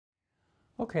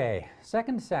Okay,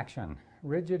 second section,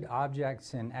 rigid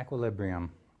objects in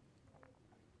equilibrium.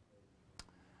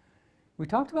 We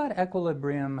talked about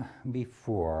equilibrium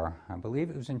before. I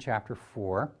believe it was in chapter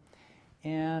 4,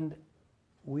 and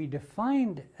we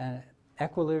defined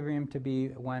equilibrium to be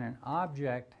when an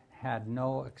object had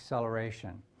no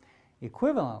acceleration.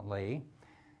 Equivalently,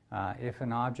 if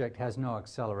an object has no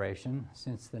acceleration,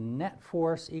 since the net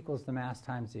force equals the mass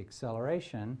times the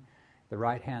acceleration, the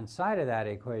right-hand side of that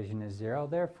equation is 0,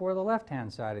 therefore the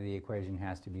left-hand side of the equation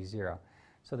has to be 0.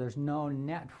 So there's no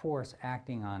net force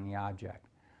acting on the object.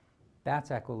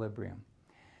 That's equilibrium.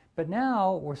 But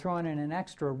now we're throwing in an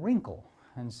extra wrinkle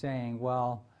and saying,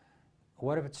 well,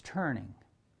 what if it's turning?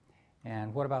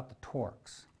 And what about the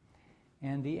torques?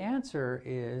 And the answer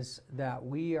is that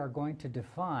we are going to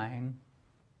define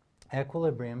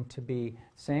equilibrium to be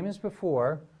same as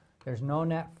before. There's no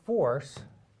net force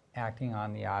acting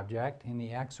on the object in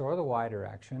the x or the y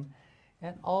direction,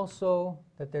 and also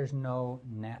that there's no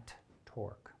net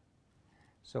torque.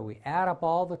 So we add up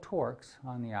all the torques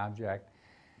on the object,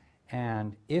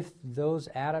 and if those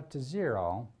add up to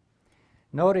 0,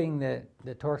 noting that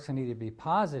the torques can either be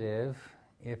positive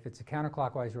if it's a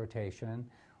counterclockwise rotation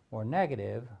or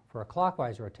negative for a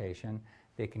clockwise rotation,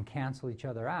 they can cancel each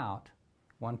other out,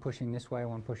 one pushing this way,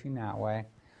 one pushing that way,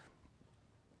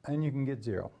 and you can get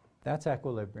 0. That's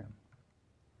equilibrium.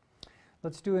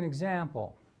 Let's do an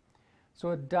example. So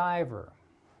a diver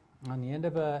on the end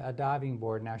of a diving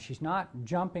board. Now she's not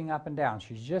jumping up and down.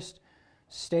 She's just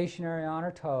stationary on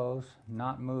her toes,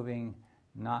 not moving,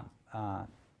 nothing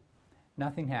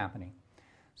happening.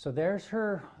 So there's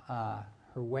her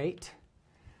weight.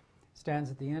 Stands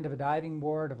at the end of a diving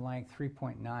board of length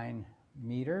 3.9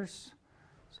 meters.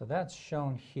 So that's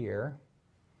shown here.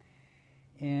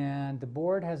 And the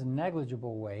board has a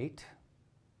negligible weight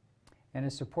and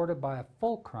is supported by a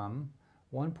fulcrum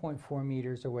 1.4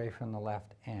 meters away from the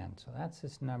left end. So that's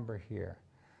this number here.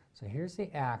 So here's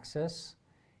the axis.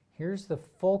 Here's the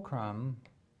fulcrum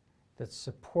that's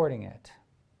supporting it.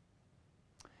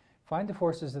 Find the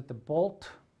forces at the bolt.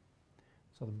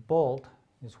 So the bolt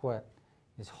is what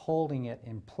is holding it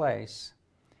in place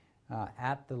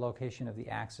at the location of the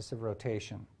axis of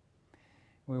rotation.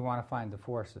 We want to find the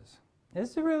forces.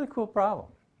 This is a really cool problem.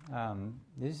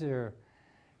 These are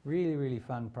really, really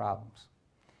fun problems.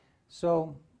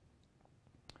 So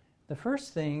the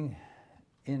first thing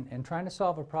in trying to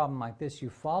solve a problem like this, you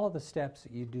follow the steps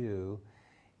that you do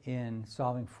in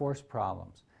solving force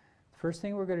problems. The first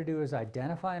thing we're going to do is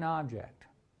identify an object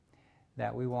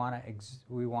that we want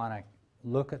to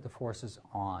look at the forces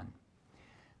on.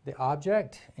 The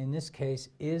object, in this case,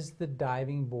 is the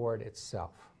diving board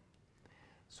itself.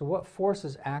 So what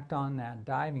forces act on that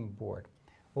diving board?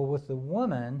 Well, with the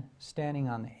woman standing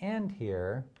on the end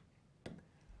here,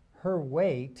 her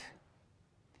weight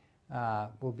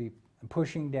will be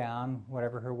pushing down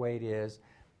whatever her weight is,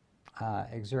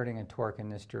 exerting a torque in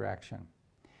this direction.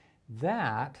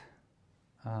 That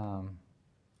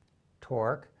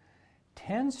torque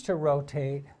tends to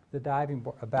rotate the diving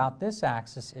board about this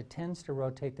axis. It tends to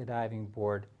rotate the diving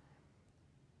board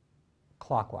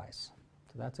clockwise.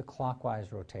 So that's a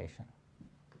clockwise rotation.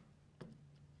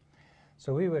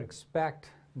 So we would expect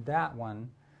that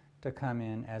one to come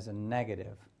in as a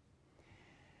negative.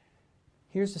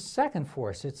 Here's the second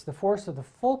force. It's the force of the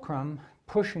fulcrum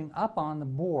pushing up on the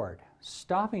board,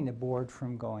 stopping the board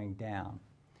from going down.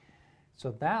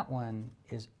 So that one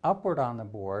is upward on the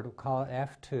board. We'll call it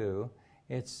F2.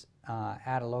 It's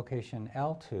at a location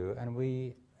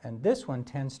L2, and this one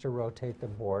tends to rotate the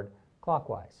board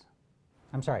clockwise.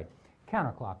 I'm sorry,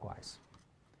 counterclockwise.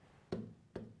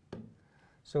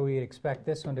 So we expect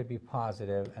this one to be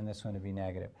positive and this one to be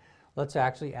negative. Let's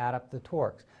actually add up the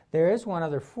torques. There is one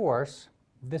other force,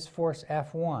 this force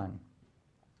F1.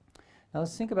 Now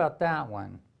let's think about that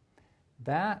one.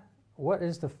 What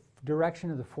is the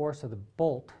direction of the force of the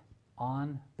bolt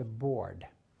on the board?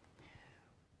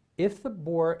 If the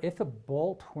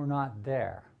bolt were not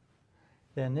there,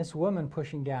 then this woman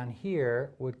pushing down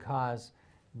here would cause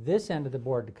this end of the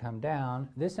board to come down,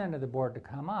 this end of the board to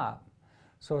come up.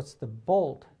 So it's the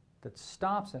bolt that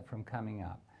stops it from coming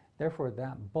up. Therefore,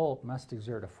 that bolt must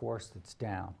exert a force that's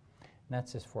down. And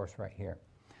that's this force right here.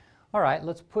 All right,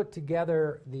 let's put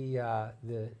together the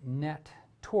net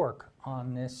torque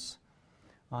on this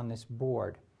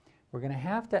board. We're going to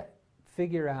have to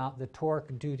figure out the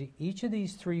torque due to each of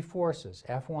these three forces,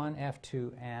 F1,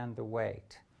 F2, and the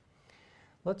weight.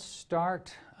 Let's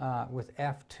start with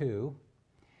F2.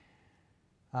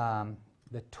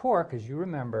 The torque, as you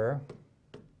remember,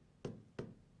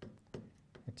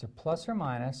 it's a plus or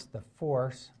minus the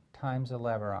force times the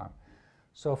lever arm.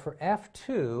 So for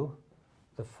F2,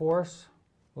 the force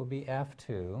will be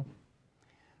F2.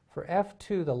 For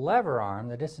F2, the lever arm,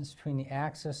 the distance between the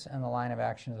axis and the line of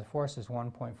action of the force is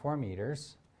 1.4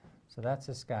 meters. So that's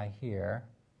this guy here.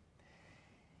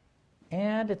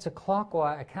 And it's a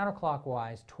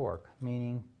counterclockwise torque,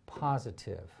 meaning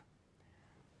positive.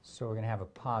 So we're going to have a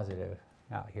positive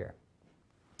out here.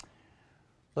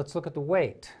 Let's look at the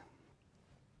weight.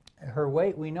 Her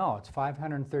weight, we know, it's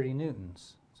 530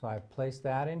 newtons. So I've placed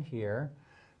that in here.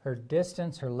 Her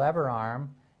distance, her lever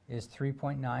arm, is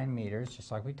 3.9 meters,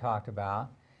 just like we talked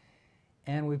about.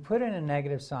 And we put in a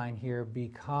negative sign here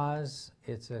because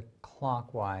it's a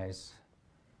clockwise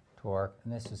torque,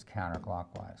 and this is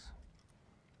counterclockwise.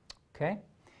 Okay?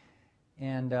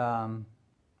 And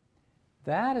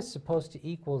that is supposed to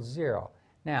equal 0.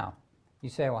 Now, you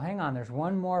say, well, hang on, there's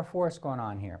one more force going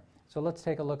on here. So let's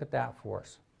take a look at that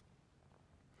force.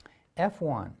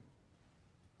 F1.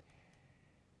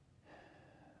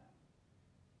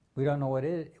 We don't know what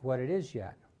it is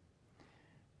yet,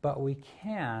 but we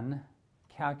can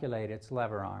calculate its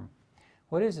lever arm.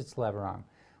 What is its lever arm?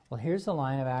 Well, here's the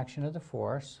line of action of the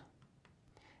force,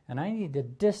 and I need the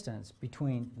distance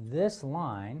between this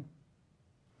line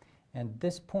and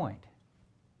this point.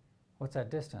 What's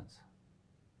that distance?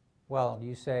 Well,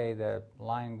 you say the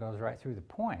line goes right through the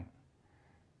point.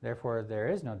 Therefore, there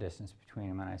is no distance between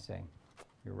them, and I say,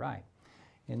 you're right.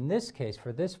 In this case,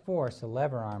 for this force, the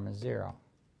lever arm is 0.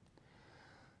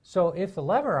 So if the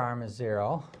lever arm is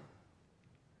 0,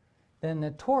 then the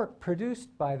torque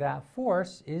produced by that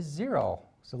force is 0.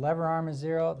 So the lever arm is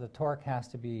 0, the torque has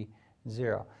to be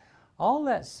 0. All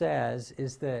that says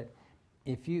is that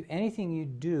if anything you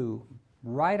do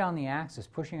right on the axis,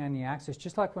 pushing on the axis,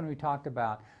 just like when we talked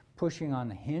about pushing on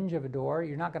the hinge of a door,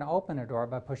 you're not going to open a door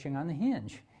by pushing on the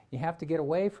hinge. You have to get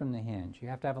away from the hinge. You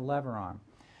have to have a lever arm.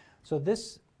 So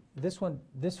this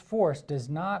force does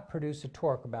not produce a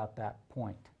torque about that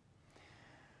point.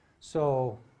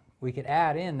 So we could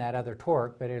add in that other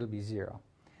torque, but it'll be 0.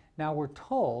 Now we're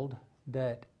told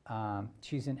that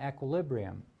she's in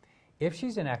equilibrium. If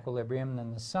she's in equilibrium,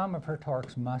 then the sum of her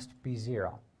torques must be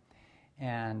 0.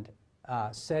 And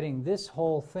setting this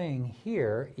whole thing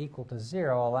here equal to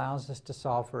 0 allows us to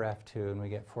solve for F2, and we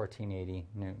get 1480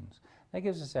 newtons. That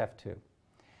gives us F2.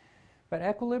 But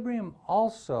equilibrium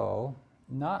also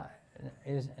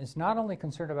is not only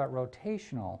concerned about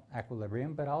rotational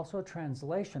equilibrium, but also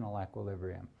translational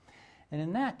equilibrium. And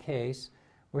in that case,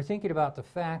 we're thinking about the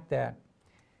fact that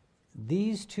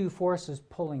these two forces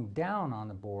pulling down on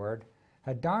the board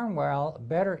had darn well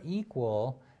better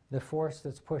equal the force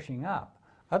that's pushing up.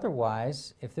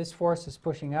 Otherwise, if this force that's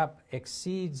pushing up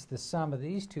exceeds the sum of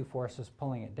these two forces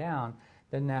pulling it down,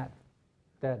 then that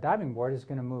diving board is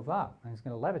going to move up and it's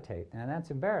going to levitate, and that's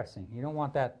embarrassing. You don't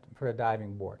want that for a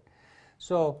diving board.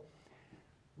 So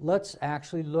let's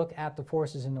actually look at the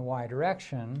forces in the y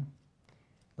direction.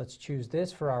 Let's choose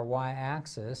this for our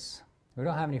y-axis. We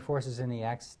don't have any forces in the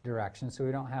x direction, so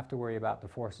we don't have to worry about the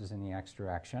forces in the x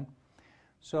direction.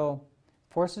 So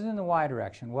forces in the y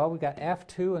direction. Well, we got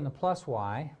F2 in the plus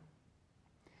y.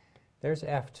 There's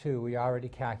F2. We already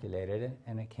calculated it,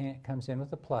 and it comes in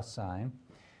with a plus sign.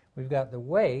 We've got the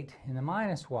weight in the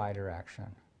minus y direction.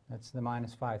 That's the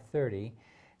minus 530.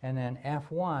 And then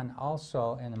F1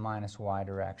 also in the minus y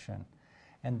direction.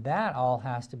 And that all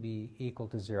has to be equal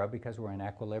to 0 because we're in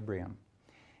equilibrium.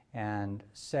 And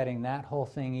setting that whole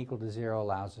thing equal to 0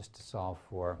 allows us to solve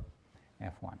for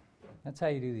F1. That's how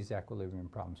you do these equilibrium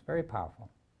problems. Very powerful.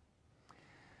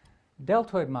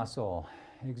 Deltoid muscle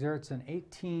exerts an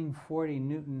 1840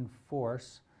 Newton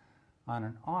force on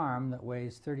an arm that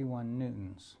weighs 31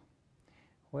 newtons.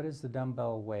 What is the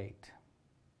dumbbell weight?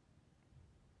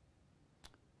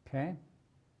 Okay.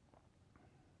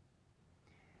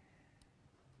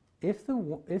 If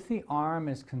the arm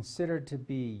is considered to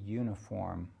be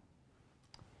uniform,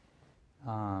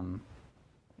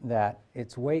 that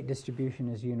its weight distribution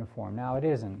is uniform. Now it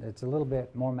isn't. It's a little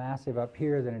bit more massive up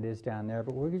here than it is down there,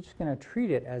 but we're just going to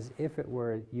treat it as if it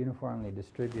were uniformly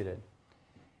distributed.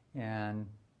 And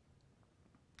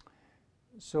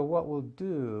so what we'll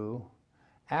do,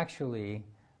 actually,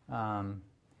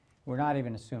 we're not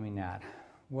even assuming that.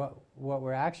 What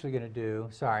we're actually going to do,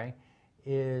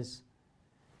 is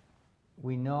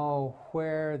we know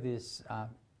where this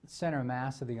center of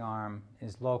mass of the arm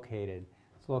is located.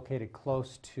 It's located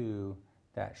close to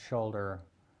that shoulder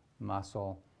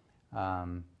muscle,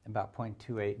 about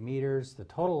 0.28 meters. The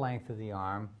total length of the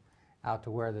arm out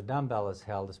to where the dumbbell is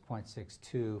held is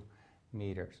 0.62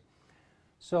 meters.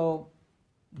 So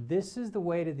this is the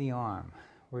weight of the arm.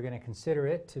 We're going to consider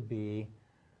it to be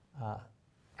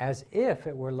as if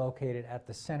it were located at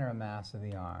the center of mass of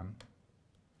the arm.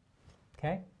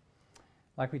 okay?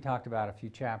 Like we talked about a few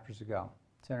chapters ago,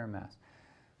 center of mass.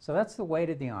 So that's the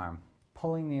weight of the arm,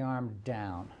 pulling the arm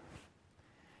down.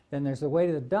 Then there's the weight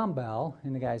of the dumbbell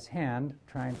in the guy's hand,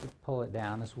 trying to pull it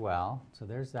down as well. So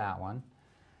there's that one.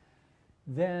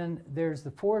 Then there's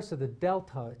the force of the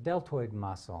deltoid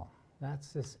muscle. That's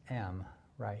this M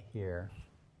right here.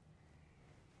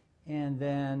 And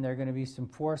then there are going to be some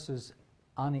forces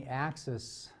on the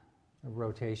axis of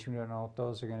rotation. We don't know what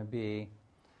those are going to be.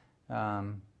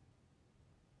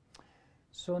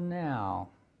 So now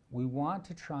we want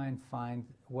to try and find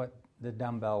what the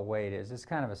dumbbell weight is. It's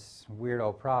kind of a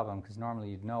weirdo problem because normally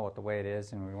you'd know what the weight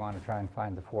is, and we want to try and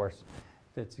find the force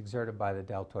that's exerted by the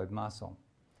deltoid muscle.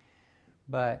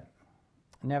 But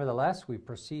nevertheless, we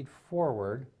proceed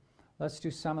forward. Let's do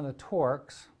some of the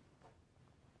torques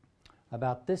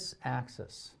about this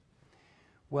axis.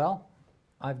 Well,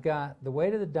 I've got the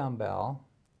weight of the dumbbell,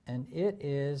 and it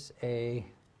is a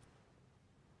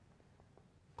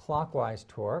clockwise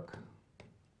torque.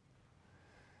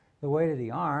 The weight of the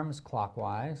arm is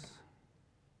clockwise,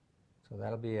 so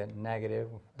that'll be a negative,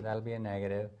 that'll be a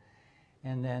negative.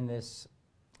 And then this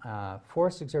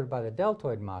force exerted by the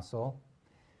deltoid muscle,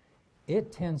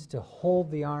 it tends to hold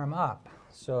the arm up.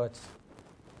 So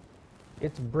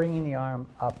it's bringing the arm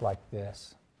up like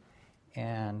this.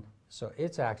 And so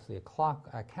it's actually a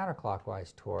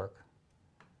counterclockwise torque,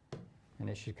 and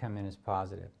it should come in as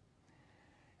positive.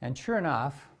 And sure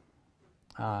enough,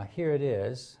 here it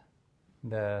is.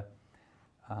 The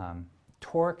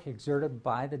torque exerted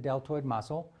by the deltoid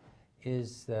muscle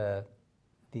is that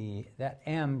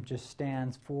M just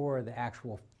stands for the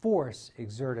actual force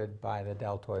exerted by the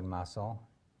deltoid muscle.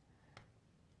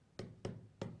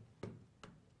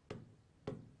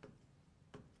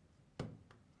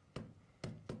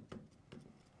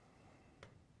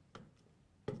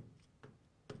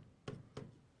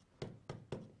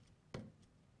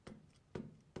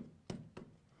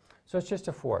 So it's just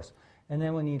a force. And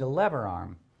then we need a lever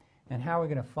arm. And how are we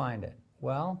going to find it?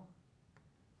 Well,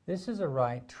 this is a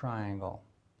right triangle.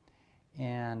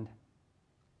 And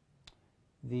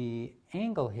the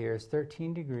angle here is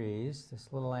 13 degrees, this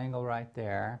little angle right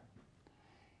there.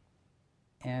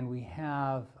 And we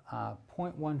have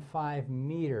 0.15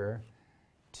 meter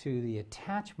to the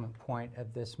attachment point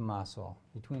of this muscle,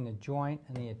 between the joint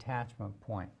and the attachment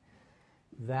point.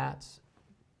 That's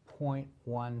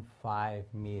 0.15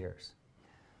 meters.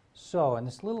 So in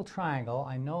this little triangle,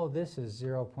 I know this is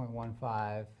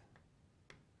 0.15.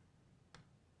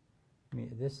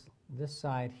 This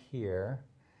side here,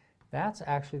 that's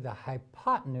actually the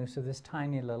hypotenuse of this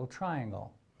tiny little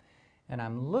triangle. And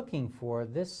I'm looking for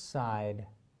this side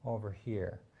over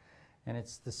here. And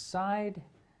it's the side,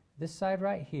 this side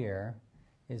right here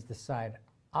is the side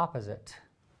opposite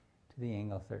to the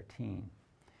angle 13.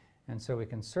 And so we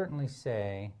can certainly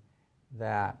say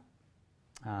that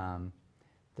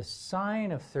the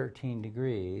sine of 13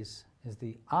 degrees is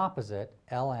the opposite,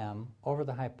 LM, over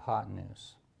the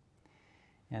hypotenuse.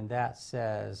 And that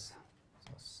says,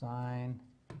 so sine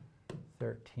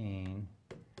 13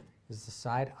 is the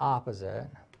side opposite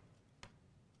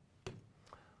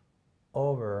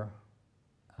over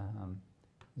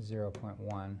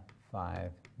 0.15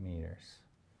 meters.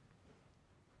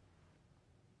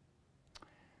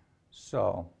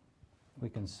 So we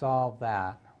can solve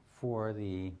that for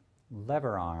the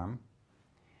lever arm,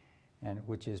 and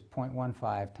which is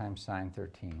 0.15 times sine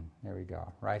 13. There we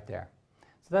go, right there.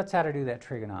 So that's how to do that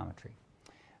trigonometry.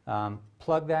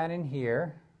 Plug that in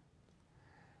here.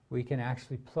 We can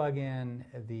actually plug in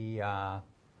the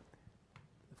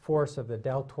force of the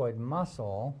deltoid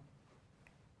muscle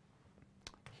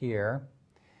here.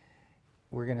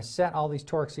 We're going to set all these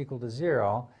torques equal to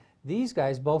 0. These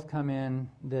guys both come in,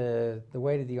 the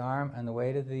weight of the arm and the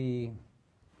weight of the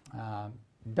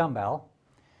dumbbell,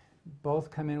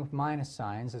 both come in with minus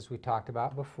signs, as we talked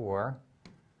about before.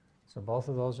 So both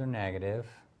of those are negative.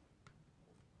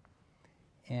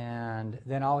 And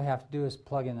then all we have to do is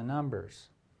plug in the numbers.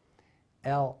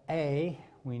 LA,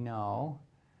 we know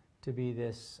to be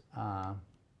this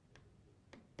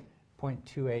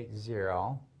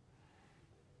 0.280.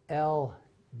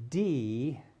 LD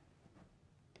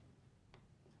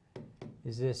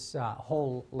is this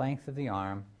whole length of the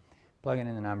arm. Plug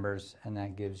in the numbers, and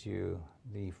that gives you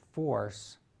the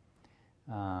force,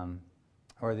 or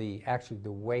actually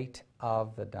the weight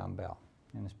of the dumbbell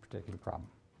in this particular problem.